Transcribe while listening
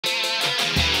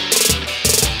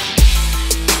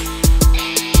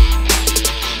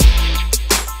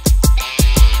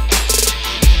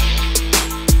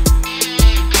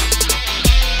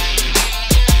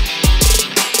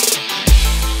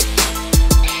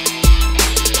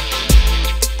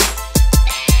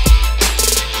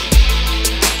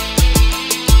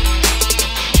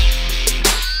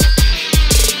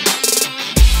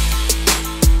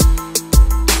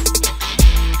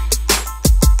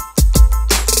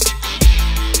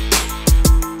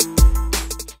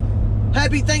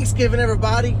Happy Thanksgiving,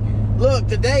 everybody. Look,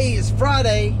 today is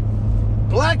Friday,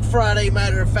 Black Friday,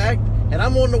 matter of fact, and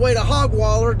I'm on the way to Hog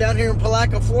Waller down here in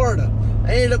Palaca, Florida.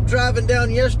 I ended up driving down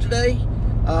yesterday.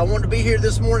 I wanted to be here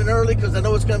this morning early because I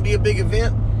know it's going to be a big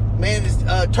event. Man, it's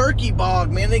Turkey Bog,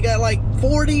 man. They got like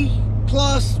 40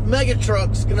 plus mega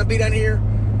trucks going to be down here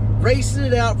racing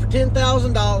it out for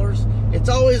 $10,000. It's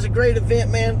always a great event,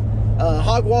 man.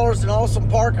 Hog Waller's an awesome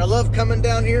park. I love coming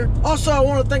down here. Also, I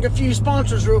want to thank a few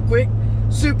sponsors real quick.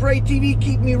 Super ATV,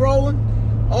 keep me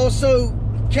rolling. Also,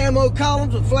 Camo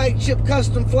Columns with flagship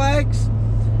custom flags.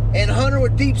 And Hunter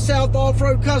with Deep South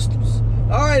Off-Road Customs.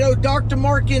 All right, Dr.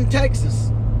 Mark in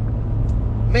Texas.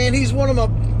 Man, he's one of my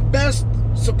best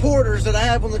supporters that I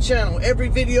have on the channel. Every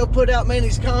video put out, man,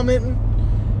 he's commenting.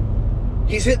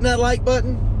 He's hitting that like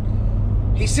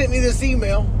button. He sent me this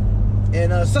email.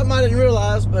 And something I didn't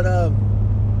realize, but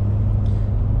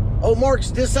old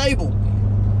Mark's disabled.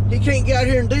 He can't get out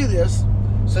here and do this.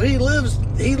 So he lives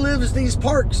these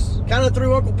parks kind of through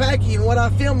UnclePacky and what I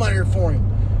film out here for him.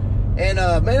 And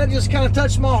man, it just kind of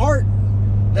touched my heart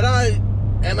that I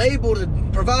am able to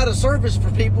provide a service for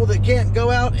people that can't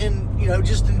go out and, you know,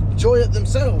 just enjoy it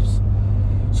themselves.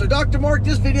 So Dr. Mark,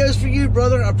 this video is for you,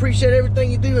 brother. I appreciate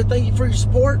everything you do and thank you for your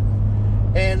support.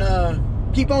 And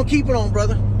keep on keeping on,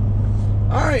 brother.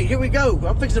 All right, here we go.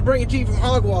 I'm fixing to bring it to you from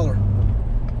Hog Waller.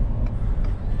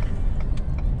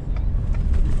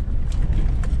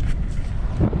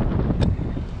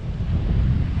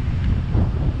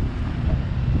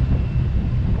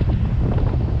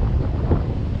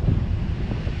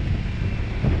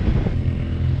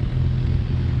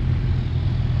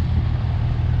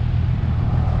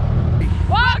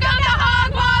 Welcome to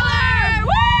Hog Waller!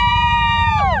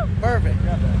 Woo! Perfect.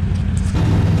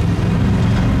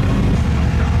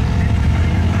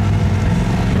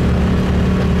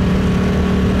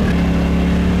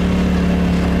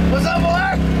 What's up, boy?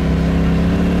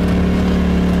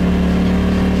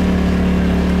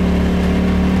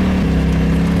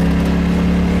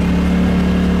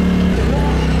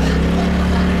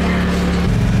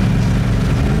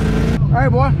 All right,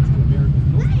 boy.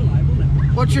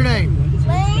 What's your name?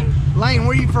 Lane, Lane,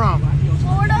 where you from?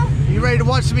 Florida. You ready to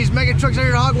watch some of these mega trucks out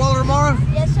here at Hog Waller tomorrow?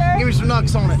 Yes, sir. Give me some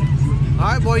knucks on it. All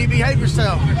right, boy, you behave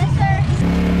yourself. Yes, sir.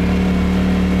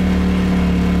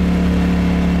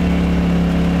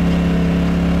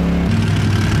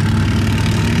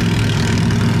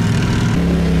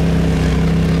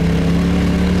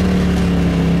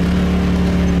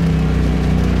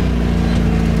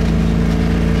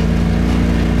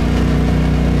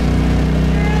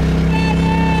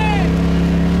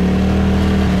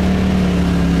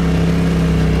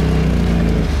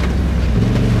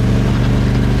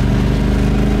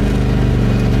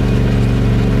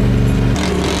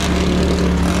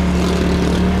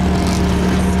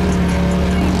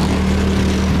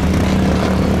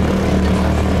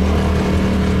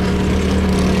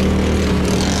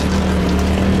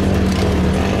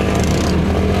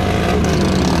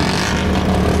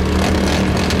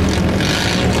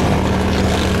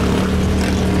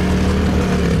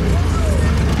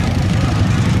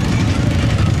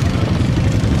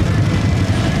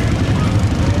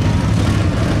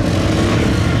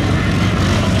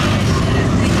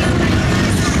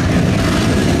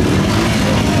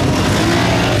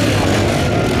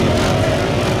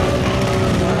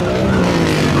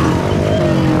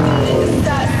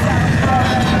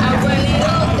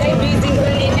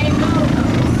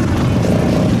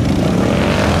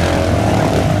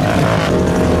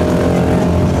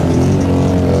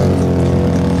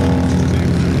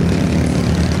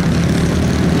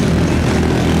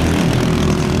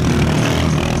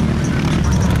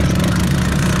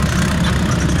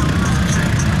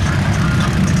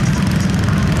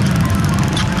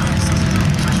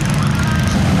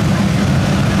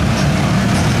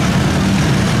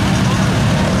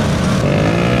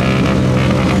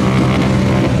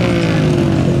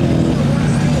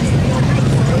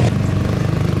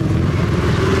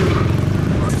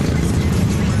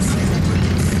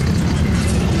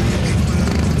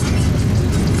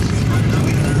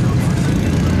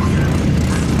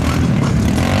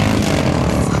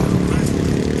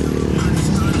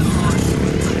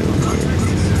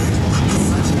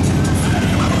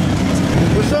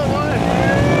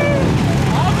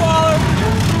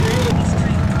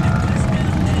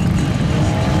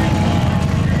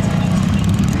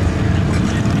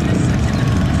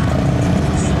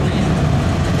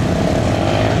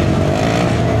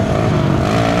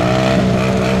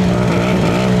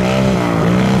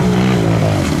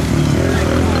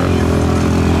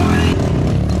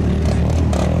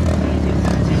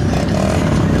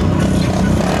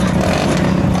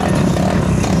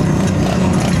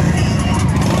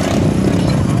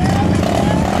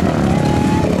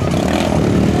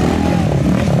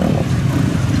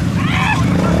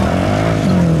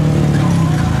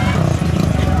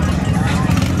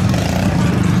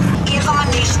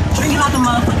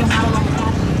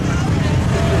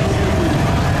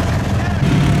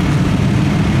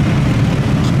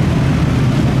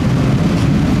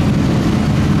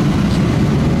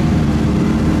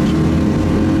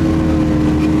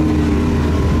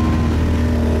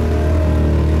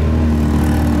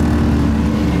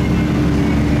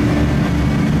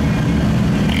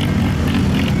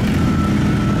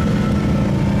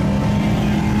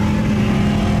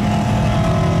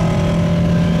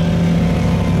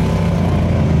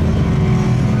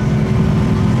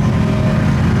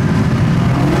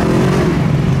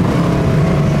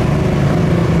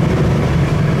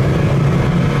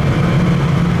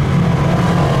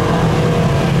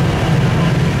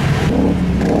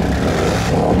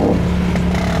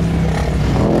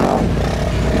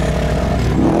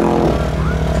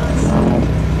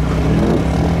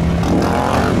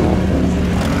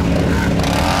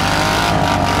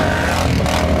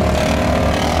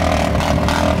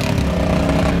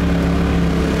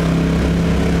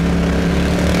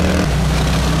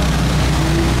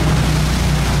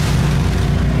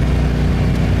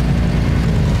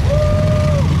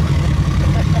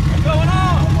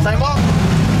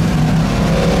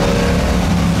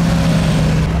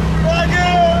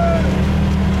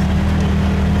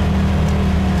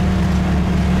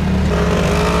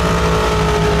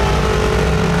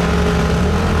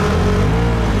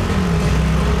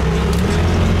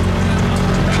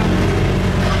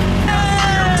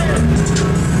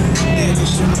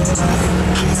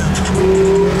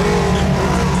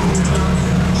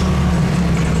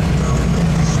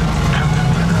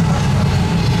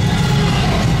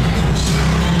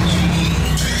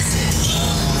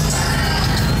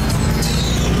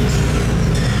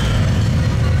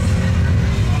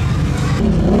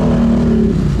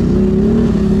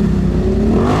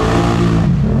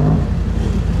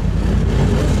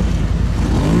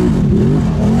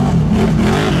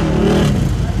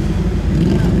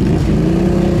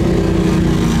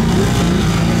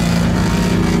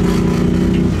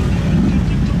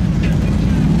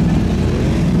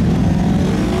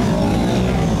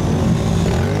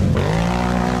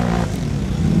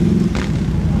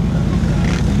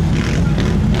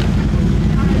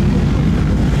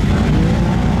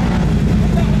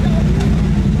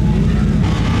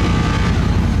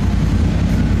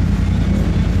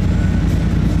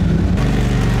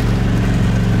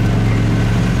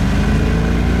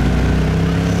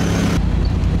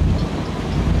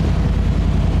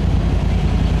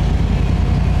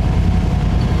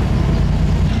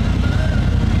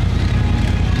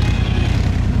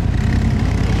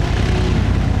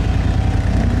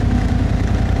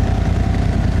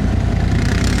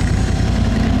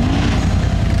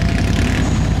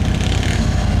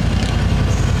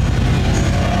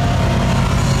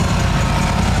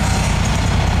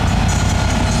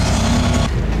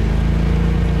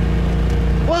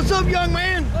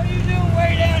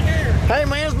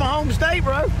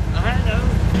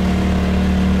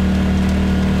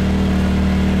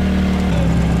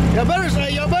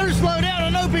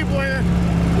 everywhere.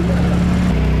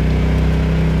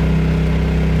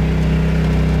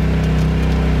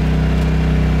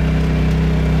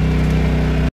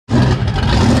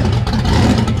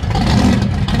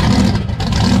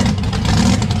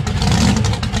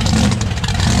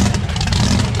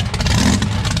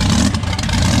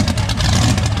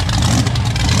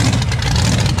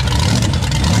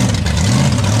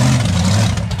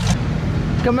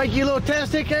 Gonna make you a little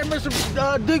test hit here, Mr.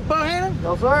 Duke Bohannon?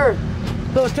 No, sir.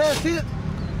 Little test hit?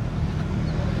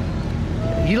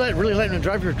 You really letting him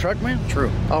drive your truck, man?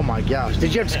 True. Oh my gosh.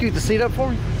 Did you have to scoot the seat up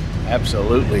for him?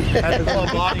 Absolutely. Had to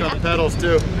block on the pedals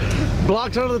too.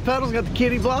 Blocks under the pedals, got the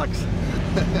kitty blocks.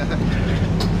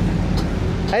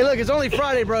 Hey look, it's only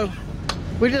Friday, bro.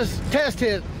 We just test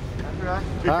hit.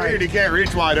 You figured he can't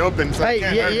reach wide open, so Hey,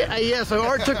 yeah, so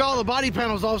Art took all the body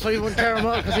panels off so he wouldn't tear them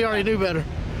up because he already knew better.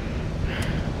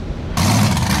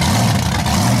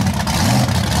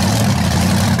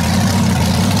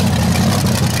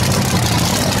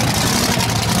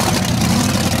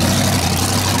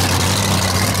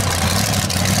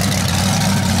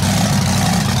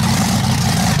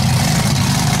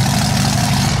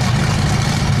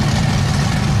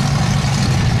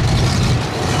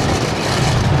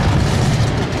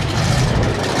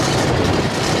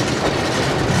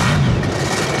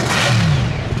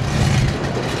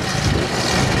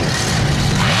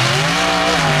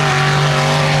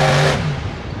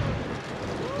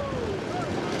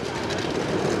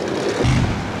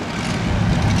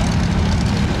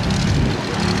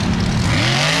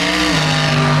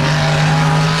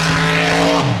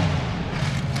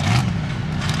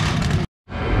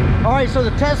 So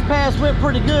the test pass went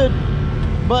pretty good,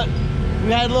 but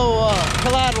we had a little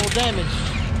collateral damage.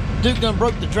 Duke done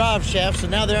broke the drive shaft, so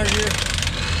now they're under here.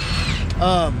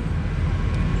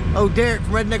 Derek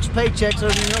from Redneck's Paychecks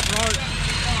over here helping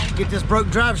Art get this broke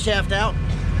drive shaft out.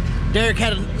 Derek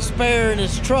had a spare in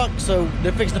his truck, so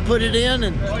they're fixing to put it in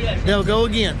and they'll go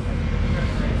again.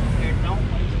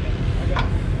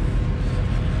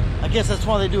 I guess that's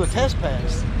why they do a test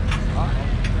pass.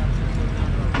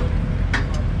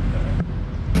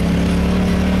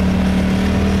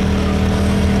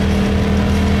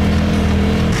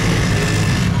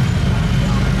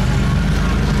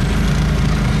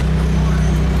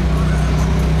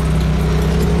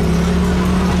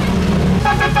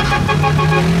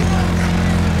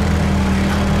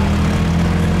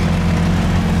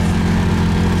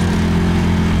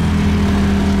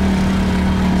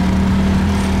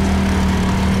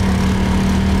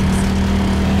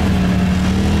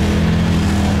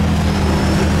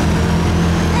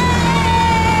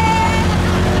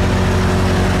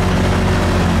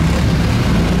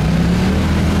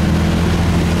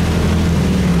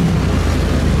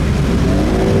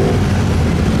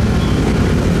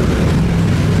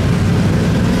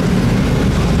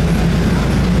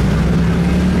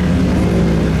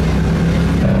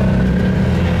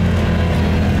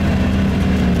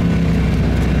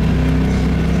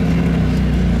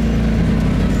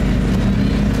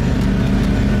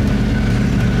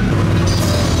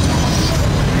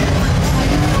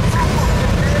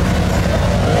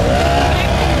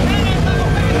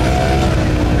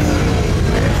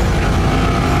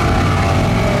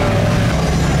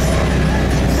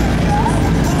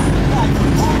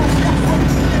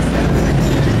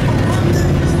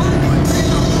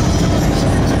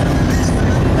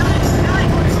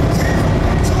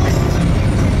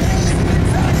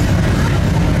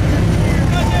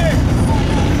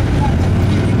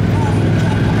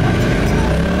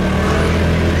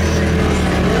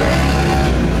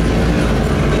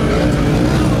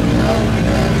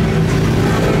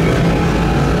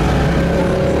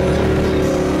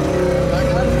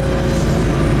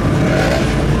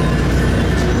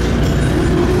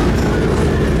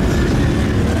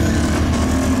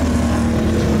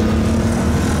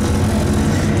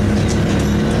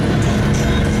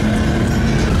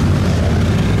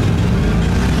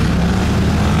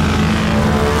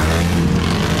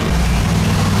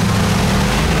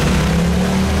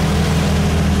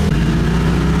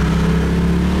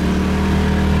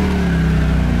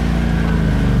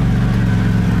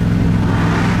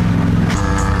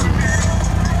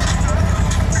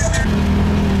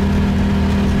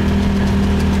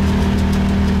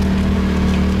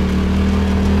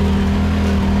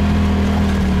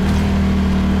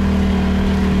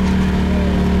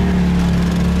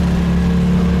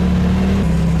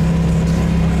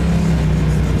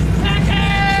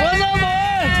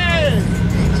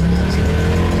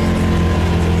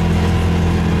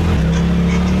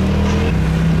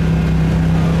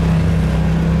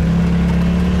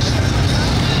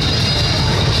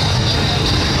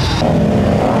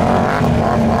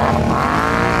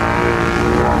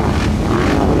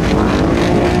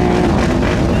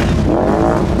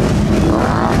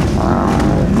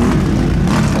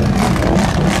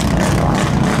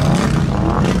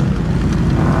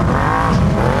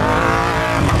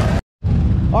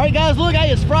 Hey guys, look, hey,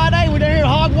 it's Friday. We're down here at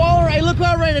Hog Waller. Hey, look who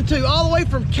I ran into all the way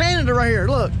from Canada right here.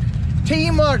 Look,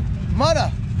 Team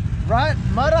Mutta, right?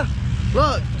 Mutta.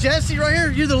 Look, Jesse right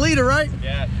here. You're the leader, right?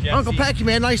 Yeah, Jesse. Uncle Packy,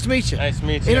 man. Nice to meet you. Nice to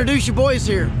meet you. Introduce your boys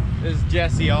here. This is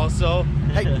Jesse also.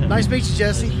 Hey, nice to meet you,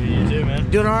 Jesse. You too, man.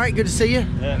 Doing all right? Good to see you.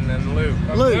 And then Luke.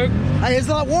 Luke. Hey, it's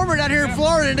a lot warmer down here in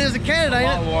Florida than it is in Canada, A ain't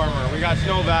lot it? warmer. We got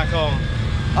snow back home.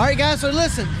 All right, guys, so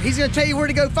listen, he's going to tell you where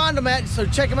to go find them at, so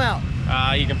check them out.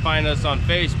 You can find us on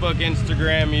Facebook,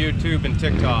 Instagram, YouTube, and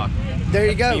TikTok. There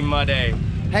you go. Team Mud A.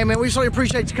 Hey, man, we certainly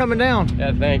appreciate you coming down.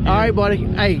 Yeah, thank you. All right, buddy.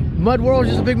 Hey, Mud World's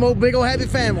just a big old happy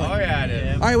family. Oh, yeah, it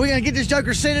is. All right, we're going to get this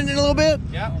joker sitting in a little bit?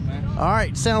 Yep. All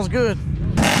right, sounds good.